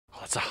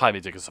That's a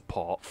Heimerdinger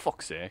support.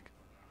 Fuck's sake.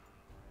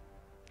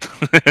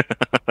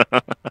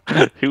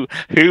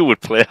 Who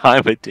would play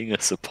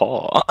Heimerdinger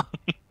support?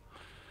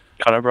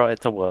 Connor brought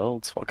it to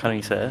Worlds. What can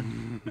he say?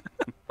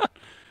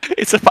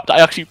 It's the fact that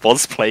I actually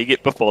was playing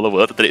it before the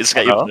word that it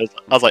escaped. Uh-huh.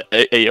 I was like,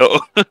 hey yo.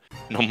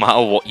 No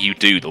matter what you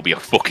do, there'll be a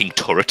fucking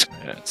turret.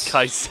 Yes.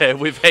 Kaiser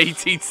with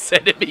 18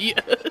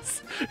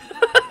 centimeters.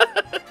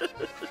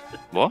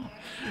 What?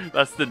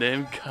 That's the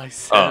name,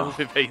 Kaiser Oh.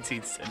 with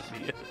 18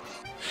 centimeters.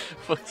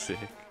 Fuck's sake.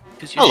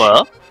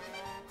 Hello.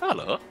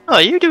 Hello. How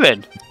are you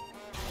doing?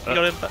 You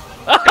got him?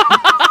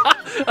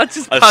 I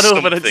just There's pan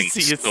over and something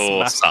see you so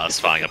smack.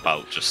 satisfying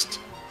about just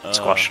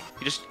Squash.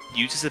 he just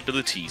uses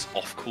abilities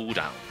off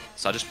cooldown.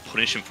 So I just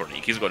punish him for it.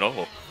 He keeps going,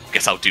 oh,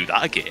 guess I'll do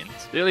that again.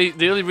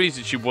 The only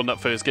reason she won that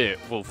first game,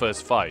 well,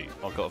 first fight,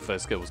 or got a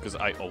first kill, was because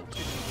I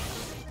ulted.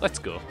 Let's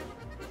go.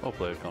 I'll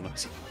play with Connor.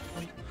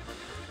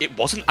 It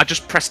wasn't. I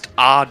just pressed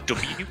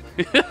RW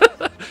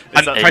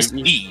and that pressed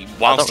you- E I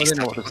whilst don't he's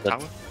really know standing what on the it's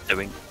tower.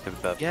 doing.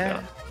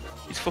 Yeah.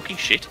 It's fucking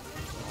shit.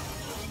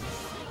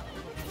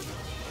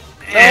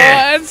 Oh,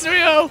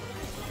 Ezreal!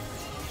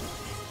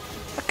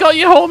 I got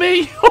you,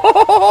 homie!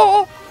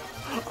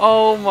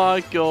 Oh my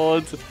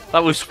god.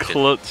 That was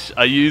clutch.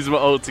 I used my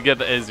ult to get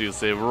the Ezreal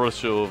save,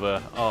 rush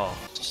over. Oh.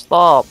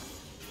 Stop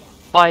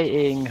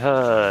fighting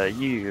her,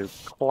 you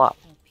clap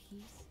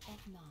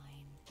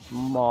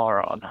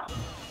moron.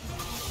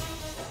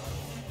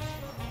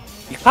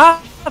 You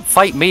can't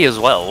fight me as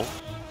well.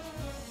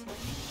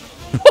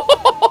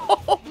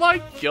 Oh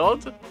my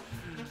god.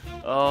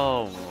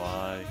 Oh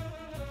my.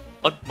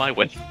 On my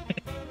way.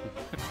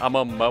 I'm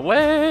on my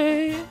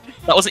way.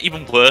 That wasn't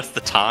even worth the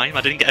time.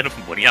 I didn't get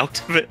enough money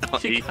out of it.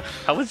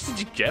 How much did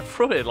you get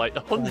from it? Like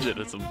 100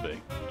 or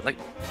something? Like,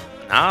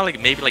 nah, like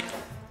maybe like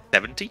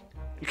 70.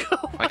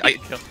 Oh my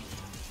Like, god.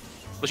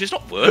 Well, she's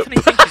not worth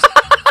anything. She's...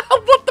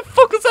 What the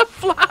fuck was that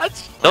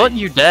flash? Don't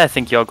you dare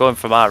think you're going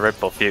for my red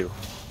buff, you.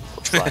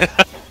 Looks like.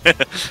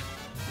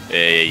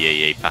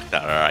 yeah, pack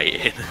that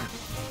right in.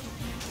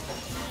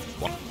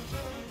 One.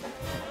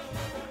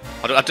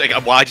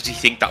 Why did he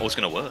think that was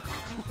going to work?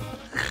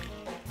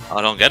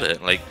 I don't get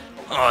it. Like,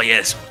 oh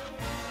yes,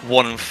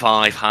 1 in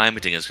 5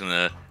 Heimerdinger's going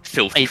to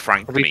filthy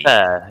frank To be me.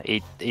 fair,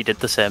 he did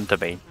the same to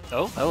me.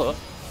 Oh, hello.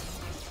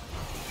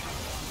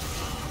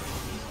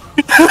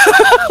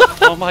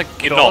 Oh my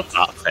god. You're not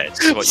that fed.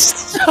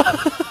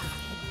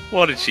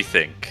 What did she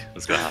think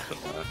was going to happen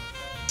there?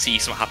 See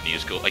something happen, you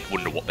just go, like,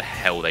 wonder what the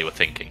hell they were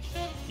thinking.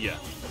 Yeah.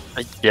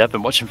 Yeah, I've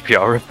been watching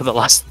Fiora for the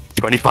last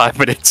 25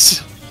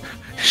 minutes.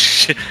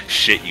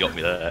 Shit, you got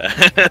me there.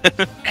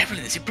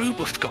 Evelyn, is your brew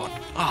buff gone?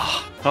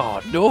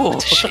 Oh no.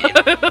 Shit.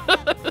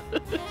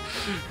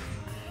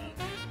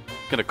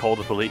 Gonna call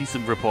the police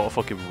and report a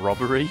fucking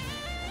robbery.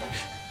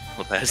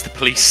 Well, there's the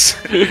police.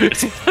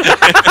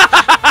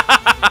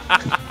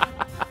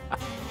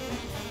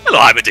 Hello,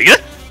 I'm a digger.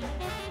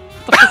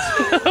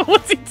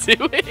 What's he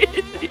doing?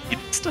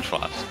 Stuff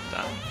flash.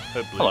 Damn.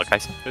 Her blues, Hello,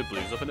 Kaiser. her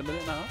blues up in a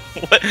minute now.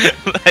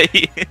 What?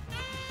 Like,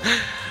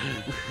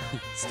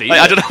 Steal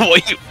I it. don't know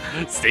what you.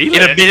 Steal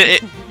In it. a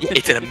minute,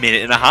 it's in a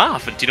minute and a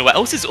half, and do you know what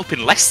else is up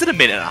in less than a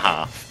minute and a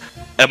half?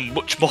 A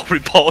much more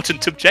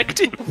important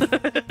objective. I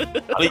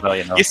don't know,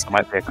 you know. Yes. I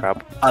might be a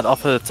crab. I'd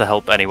offer to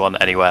help anyone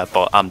anywhere,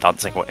 but I'm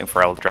dancing waiting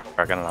for Elder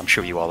Dragon, and I'm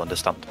sure you all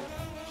understand.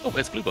 Oh,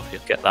 there's blue buff here.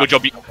 Get that. Good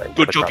job, Okay,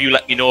 good a job crab. you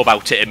let me know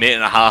about it a minute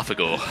and a half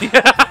ago.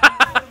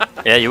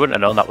 Yeah, you wouldn't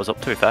have known that was up,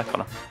 to be fair,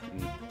 Connor.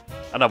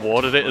 And I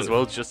watered it as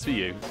well, just for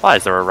you. Why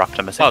is there a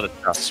raptor missing? Oh,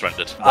 that's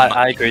surrendered.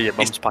 I agree, your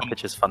mum's It's-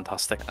 package is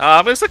fantastic.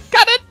 There's a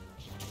cannon!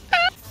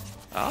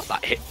 Oh,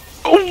 that hit.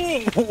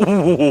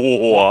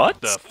 Oh,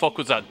 what? The fuck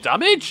was that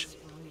damage?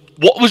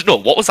 What was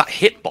that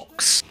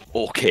hitbox?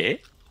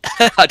 Okay.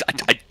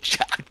 I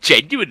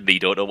genuinely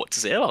don't know what to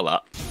say about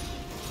that.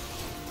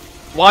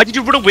 Why did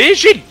you run away,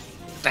 Shin?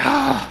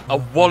 A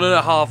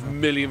 1.5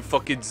 million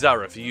fucking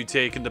Zara for you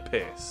taking the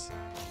piss.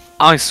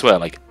 I swear,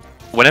 like,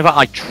 whenever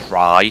I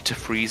try to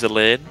freeze a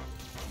lane,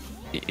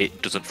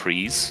 it doesn't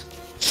freeze.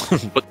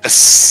 But the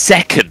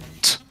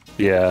second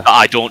Yeah. that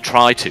I don't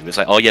try to, it's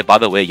like, oh yeah, by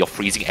the way, you're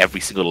freezing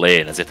every single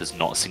lane as if there's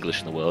not a single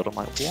issue in the world. I'm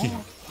like,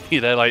 what?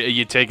 You know, like, are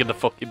you taking the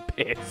fucking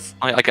piss?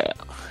 I get,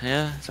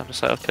 yeah, so I'm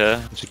just like,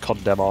 okay. She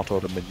condemn auto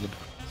the minion.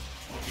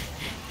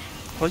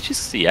 Well, she's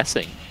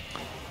CSing.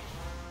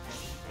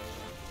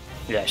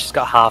 Yeah, she's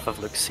got half of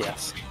Luke's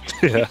CS.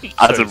 Yeah.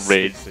 As So a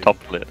range sexy.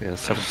 top lane. Yeah,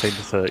 17 to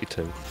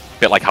 32.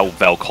 Bit like how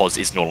Vel'Koz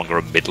is no longer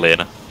a mid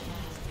laner.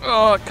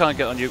 Oh, I can't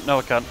get on you. No,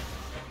 I can't.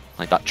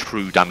 Like that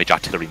true damage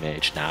artillery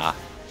mage, nah.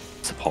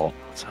 Support.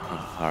 So,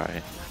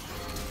 alright.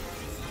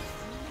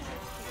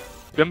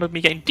 Remember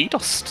me getting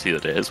DDoSed the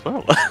other day as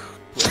well?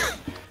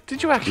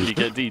 Did you actually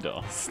get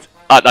DDoSed?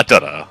 I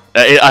don't know.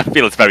 I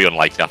feel it's very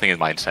unlikely. I think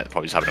my internet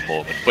probably just having a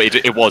moment. But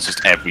it was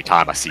just every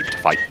time I seemed to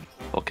fight them.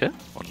 Okay,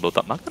 unload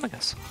that mag then, I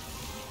guess.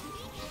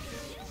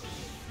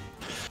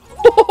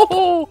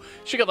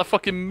 She got the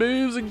fucking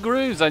moves and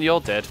grooves, and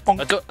you're dead.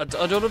 I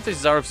don't know if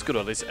this Zarev's good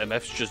or this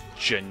MF's just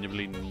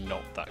genuinely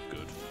not that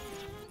good.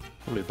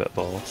 Probably a bit of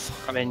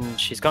both. I mean,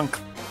 she's gone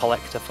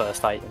collect her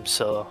first item,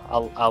 so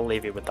I'll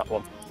leave you with that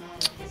one.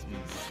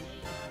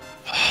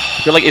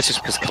 I feel like it's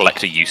just because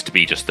Collector used to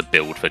be just the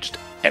build for just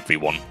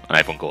everyone, and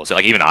everyone goes it.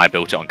 Like, even I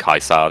built it on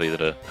Kaisar the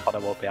other day. Connor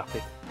won't be happy.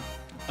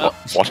 What?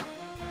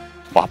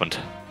 What happened?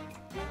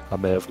 I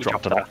may have You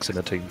dropped an dropped axe in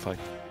a team fight.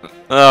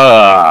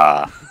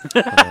 Ah.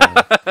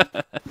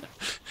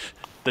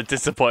 The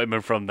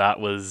disappointment from that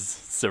was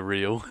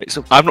surreal.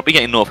 So I've not been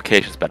getting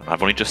notifications, Ben.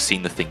 I've only just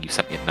seen the thing you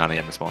sent me at 9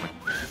 AM this morning.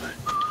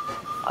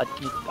 I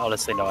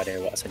honestly no idea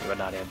what I sent you at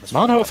 9 AM this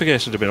My morning.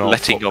 notifications have been all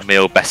Letting your fucked.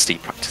 male bestie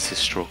practice his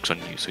strokes on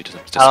you so he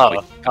doesn't Oh,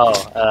 disappoint.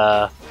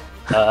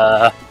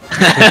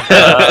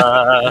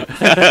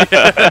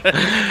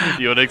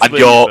 You want to And explain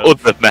your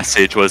yourself? other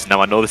message was, now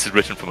I know this is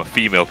written from a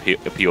female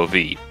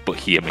POV, but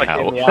hear me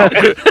out.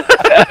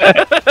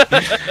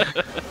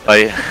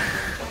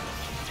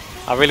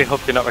 I really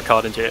hope you're not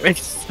recording, Jamie.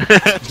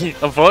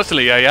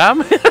 Unfortunately, I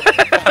am.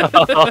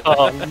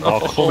 Oh,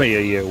 come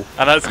here, you.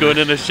 And that's going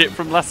in a shit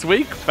from last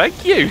week.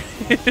 Thank you.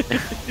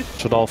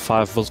 Should all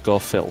 5 of us go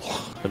Phil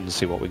and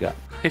see what we get?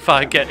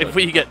 If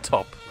we get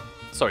top.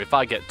 Sorry, if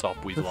I get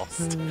top, we've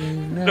lost.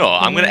 No,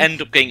 I'm going to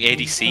end up getting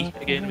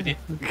ADC again with you.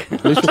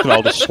 At least we can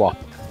all just swap.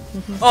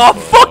 Oh,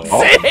 fuck's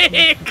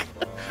sake!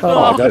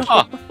 Oh, good.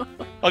 Oh,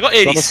 I got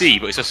ADC,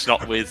 but it's just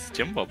not with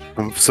Jim Bob.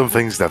 Some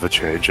things never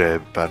change,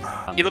 Ben.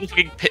 You look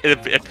like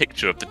a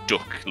picture of the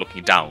duck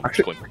looking down,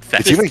 Actually, going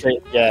Did you pathetic.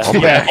 mean? Yeah. Oh,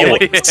 Yeah. He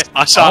looks,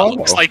 Ashar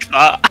looks like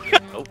that.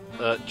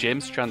 Oh,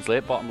 James,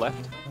 translate, bottom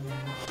left.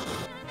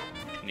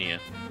 Yeah.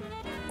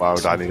 Why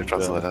would I need a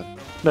translator?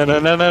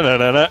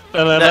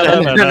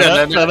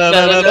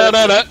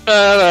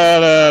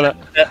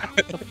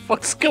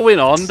 What's going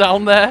on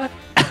down there?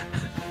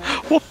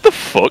 What the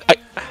fuck?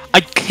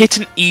 I hit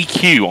an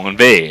EQ on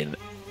Vayne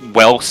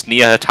whilst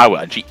near her tower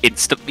and she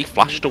instantly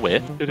flashed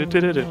away. You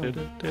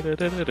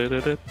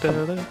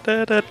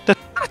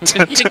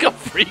got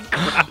 3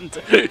 grand.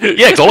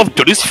 Yeah, because all I've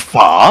done is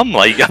farm.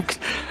 Like, Do you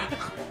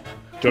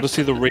want to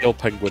see the real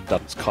penguin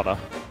dance, Connor? Are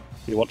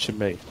you watching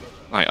me?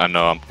 I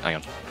know. Hang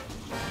on.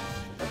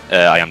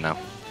 I am now.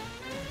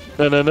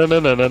 I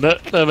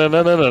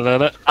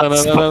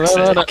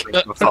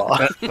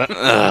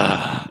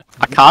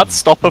can't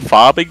stop her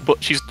farming,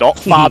 but she's not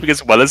farming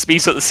as well as me.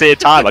 So at the same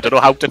time, I don't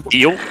know how to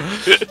feel.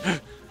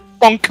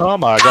 Bonk. Oh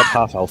my god,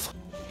 half health.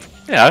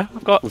 Yeah,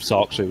 I've got With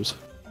sock shoes.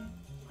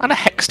 and a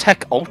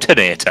Hextech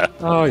alternator.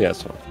 Oh, yeah,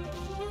 sorry.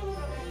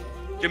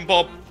 Jim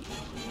Bob.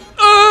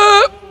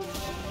 Oh,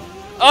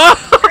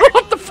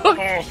 what the fuck?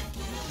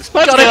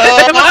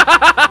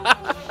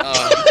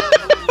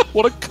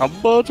 What a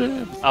combo,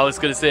 James. I was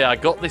going to say, I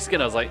got this skin.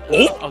 I was like,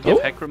 I'll give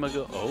Hecarim a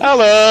go. Oh.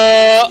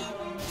 Hello!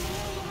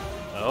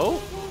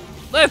 Oh.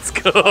 Let's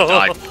go.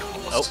 Died.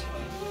 Oh.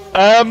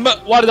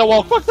 Why did I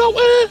walk back that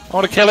way? I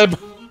want to kill him.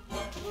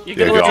 You Yeah,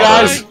 gonna go look on.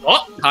 guys?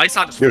 What? I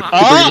just You're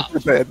Ah!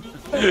 Ben.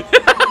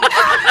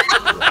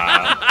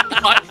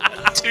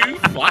 2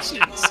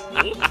 flashes.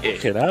 Okay.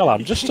 Fucking hell,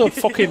 I'm just a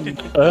fucking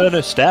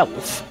earnest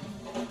elf.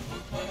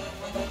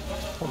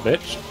 Oh,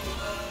 bitch.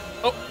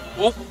 Oh.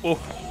 Oh.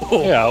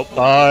 Yeah,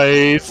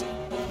 nice.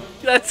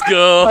 Let's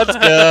go. Let's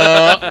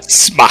go.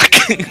 Smack.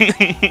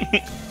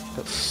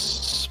 Got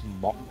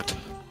smocked.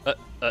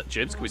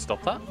 James, can we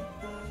stop that?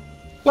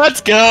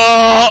 Let's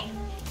go!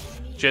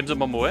 James,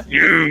 I'm on my way.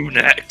 You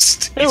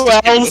next. Who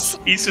else?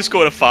 He's just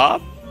going to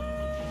farm.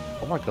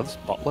 Oh my god,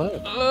 spot lane.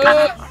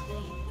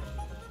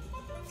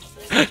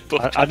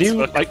 But I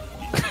knew, like,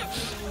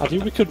 I knew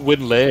we could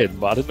win lane,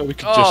 but I didn't know we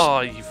could just. Oh,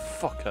 you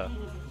fucker.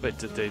 Wait,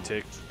 did they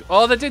take...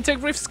 Oh, they did take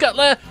Rift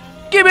Scuttler.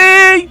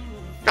 Gimme!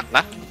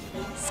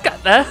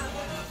 Scuttler.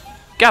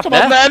 Gab Come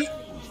there. on then!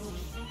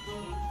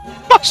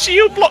 my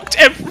shield blocked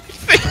everything.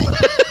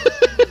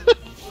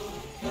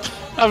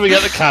 And we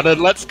get the cannon,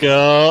 let's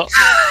go!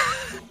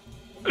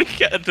 We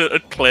get a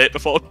plate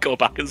before we go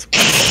back as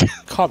well.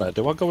 Connor,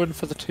 do I go in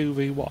for the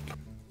 2v1?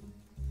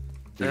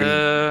 You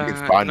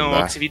can find no, him there.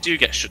 because if you do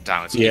get shut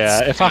down, it's Yeah,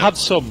 it's if I gonna- had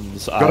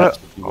sums, Got I'd. it?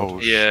 Oh,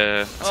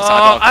 Yeah.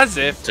 Oh, as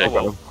if. Take Oh,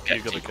 well, one. you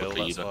Get got a too kill,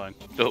 quickly that's either. fine.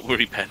 Don't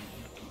worry, Ben.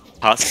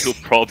 Particle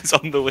probe is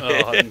on the way.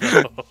 Oh,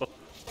 no.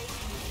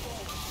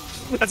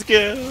 Let's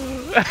go.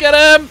 Get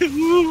him!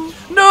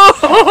 No!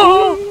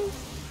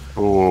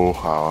 oh,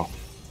 wow.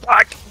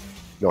 Back.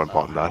 No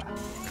important, Dad.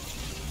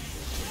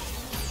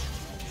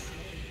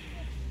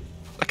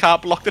 I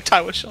can't block the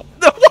tower shot.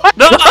 No, what?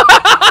 No!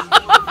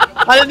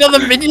 I didn't know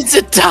the minions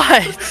had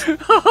died!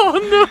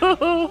 Oh,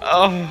 no!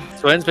 Oh.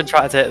 Swain's been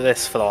trying to take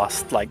this for the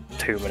last, like,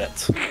 2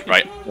 minutes.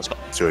 Right, let's go.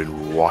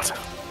 Doing what?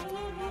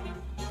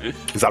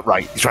 Is that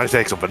right? He's trying to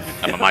take something.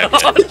 I'm a mile.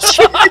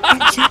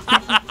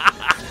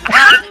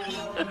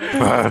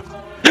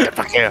 Get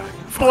back here.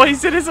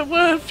 Boys, it isn't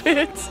worth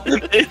it!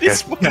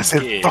 Yes, yes,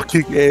 it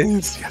fucking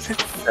is. Yes,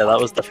 it Yeah, that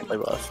was definitely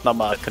worth. Not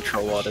my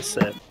control order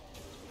saying.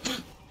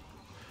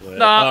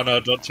 Nah. Oh no,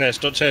 don't chase,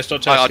 don't chase,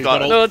 don't I chase. He's got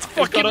got it. No, it's He's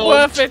got fucking ult.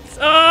 worth it!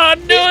 Oh,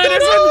 no,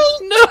 it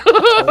isn't! No!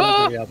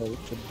 Oh, yeah, the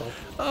ult involved.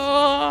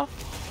 Oh,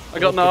 I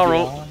got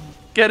Naro.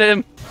 Get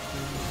him!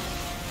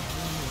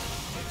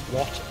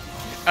 What?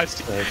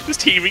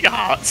 Just hearing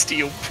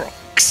Heartsteel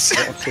procs.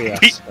 What's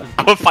the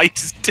Our fight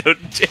is done,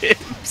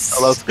 James.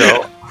 Oh, let's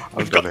go.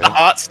 We've got the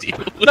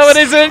Heartsteel. No, it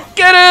isn't.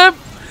 Get him.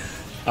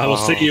 I will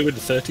see you in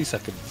 30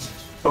 seconds.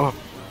 Oh,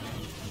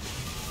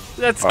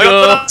 Let's I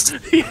go. got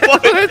the Yeah,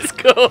 let's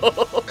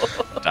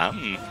go.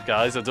 Damn.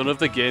 Guys, I don't know if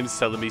the game's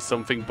telling me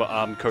something, but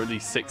I'm currently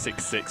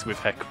 666 with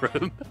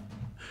Hecarim.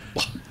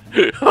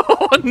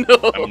 Oh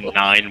no! I'm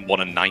 9, 1,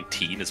 and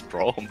 19 as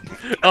Braum.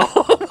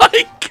 Oh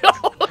my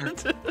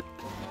god!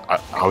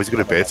 how is he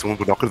going to bait someone?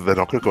 They're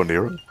not going to go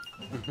near him.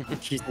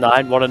 She's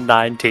 9, 1, and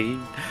 19.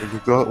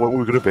 What were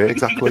we going to bait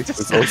exactly?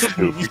 It's so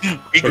stupid.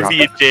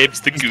 Iggy and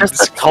James the Just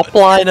Goose. a top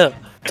laner.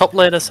 Top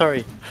laner,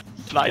 sorry.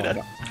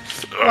 Liner.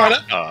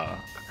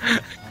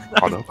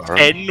 Oh, no, Baron.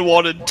 10,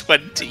 1, and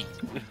 20.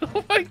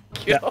 Oh my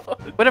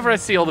god! Whenever I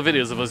see all the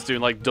videos of us doing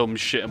like dumb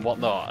shit and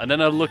whatnot, and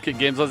then I look at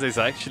games like this,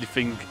 I actually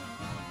think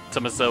to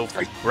myself,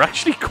 we're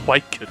actually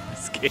quite good at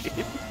this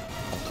game.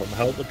 I'll come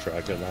help the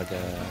dragon, I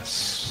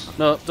guess.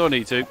 No, don't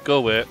need to. Go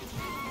away.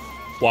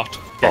 What?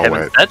 Get him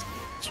wait. instead.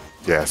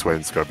 Yeah,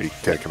 Swain's going to be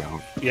taken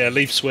out. Yeah,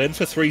 leave Swain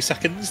for 3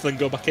 seconds, then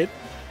go back in.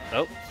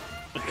 Oh.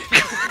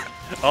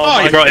 Oh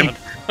my you brought him.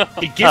 god.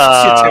 He gifts you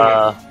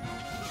to him.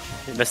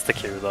 You missed the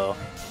cue, though.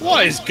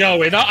 What is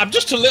going on? I'm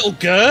just a little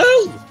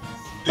girl.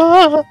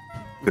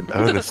 An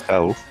earnest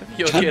elf.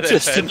 You'll I'm get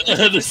just it, an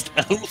earnest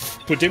elf.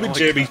 We're doing my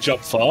Jamie's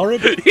job for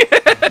him.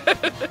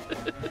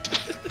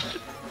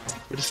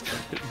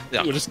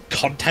 We're just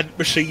content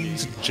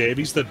machines, and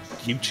Jamie's the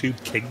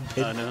YouTube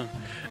kingpin. I know.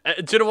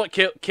 Do you know what?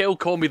 Kale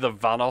called me the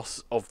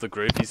Vanos of the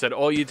group. He said,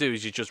 all you do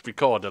is you just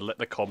record and let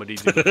the comedy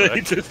do the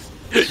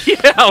work.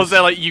 Yeah, I was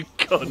there like, you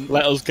cunt.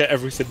 Let us get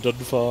everything done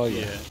for you.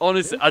 Yeah.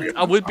 Honestly,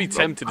 I would be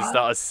tempted to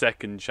start a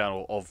second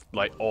channel of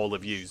like all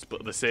of yous,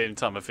 but at the same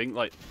time, I think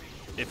like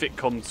if it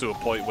comes to a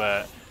point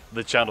where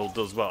the channel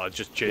does well, I'd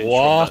just change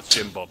from that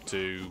Jim Bob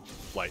to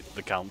like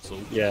the council.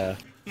 Yeah.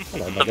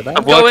 Hello, I've Megadeth.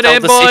 worked Going out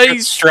in, the secret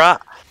boys!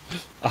 strat.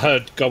 I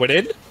heard going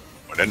in.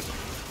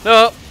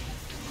 No,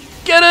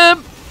 get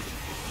him!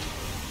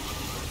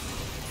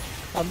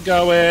 I'm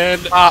going.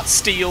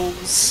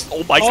 Heartsteels.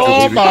 Oh my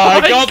Oh god.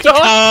 my god, the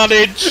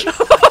carnage!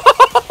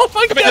 Oh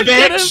my Come god,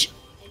 here, get bitch!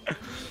 him!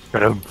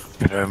 Get him.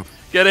 Get him.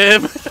 Get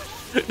him!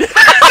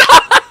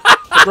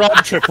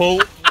 Braum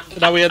triple.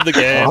 Now we end the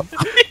game.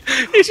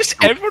 It's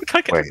just everyone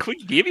can't get Wait. a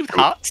quick near me with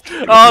hearts.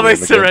 Oh, they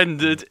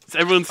surrendered.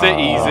 Everyone say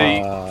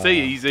easy. Say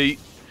easy.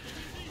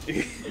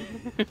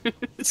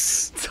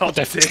 Top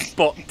tip,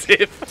 bot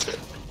tip.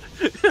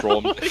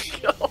 Oh my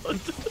god.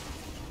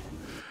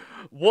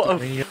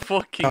 What a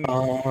fucking...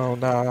 Oh,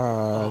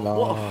 no.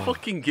 What a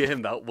fucking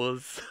game that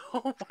was.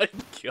 Oh my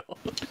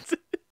god.